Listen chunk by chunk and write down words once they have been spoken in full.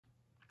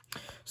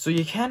So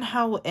you can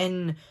how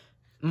in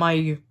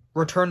my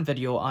return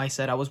video I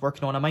said I was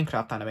working on a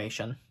Minecraft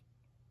animation.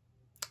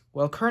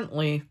 Well,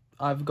 currently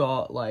I've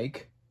got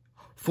like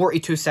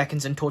 42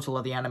 seconds in total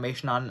of the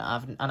animation, and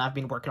I've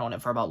been working on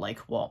it for about like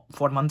what,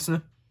 4 months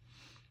now.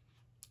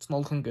 It's not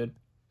looking good.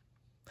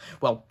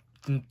 Well,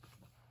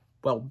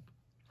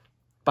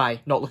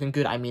 by not looking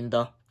good I mean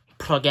the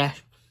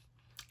progress.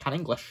 Can't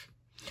English.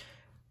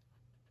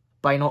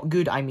 By not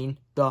good I mean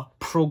the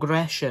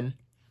progression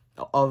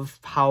of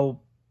how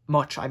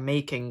much I'm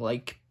making,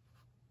 like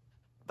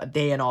a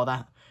day and all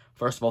that.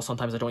 First of all,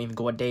 sometimes I don't even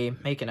go a day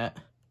making it.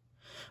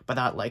 By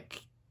that,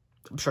 like,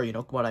 I'm sure you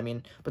know what I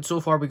mean. But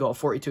so far we got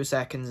 42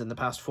 seconds in the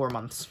past 4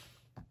 months.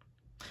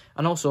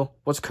 And also,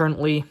 what's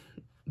currently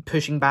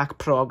pushing back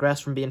progress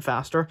from being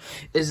faster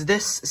is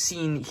this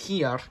scene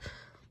here.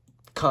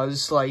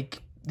 Because,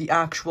 like, the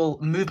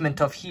actual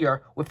movement of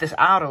here with this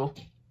arrow.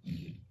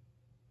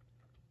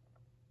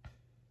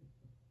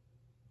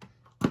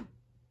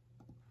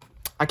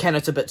 Again,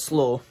 it's a bit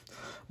slow,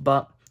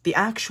 but the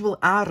actual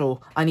arrow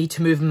I need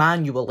to move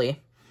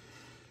manually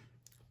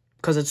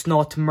because it's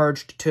not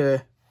merged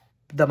to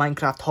the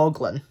Minecraft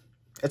Hoglin.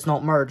 It's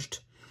not merged.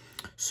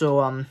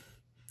 So,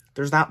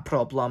 there's that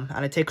problem,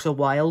 and it takes a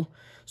while.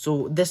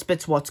 So, this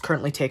bit's what's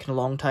currently taking a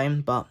long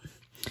time, but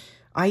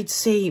I'd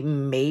say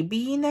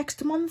maybe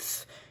next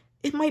month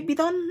it might be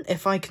done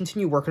if I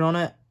continue working on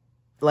it,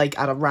 like,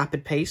 at a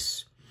rapid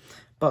pace.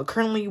 But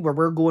currently, where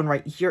we're going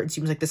right here, it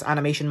seems like this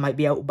animation might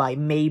be out by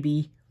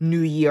maybe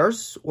New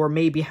Year's, or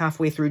maybe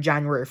halfway through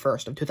January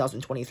 1st of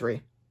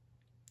 2023.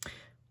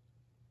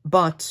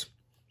 But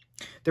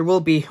there will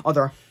be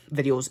other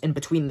videos in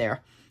between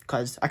there,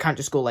 because I can't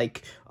just go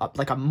like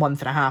a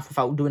month and a half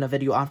without doing a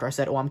video after I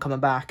said, oh, I'm coming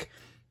back,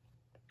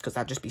 because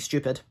that'd just be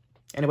stupid.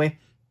 Anyway,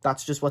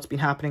 that's just what's been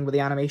happening with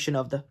the animation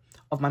of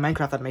my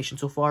Minecraft animation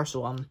so far.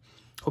 So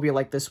hope you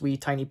like this wee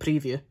tiny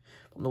preview.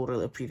 Well, not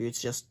really a preview,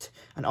 it's just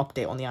an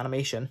update on the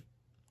animation.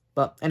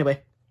 But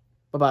anyway,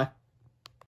 bye bye.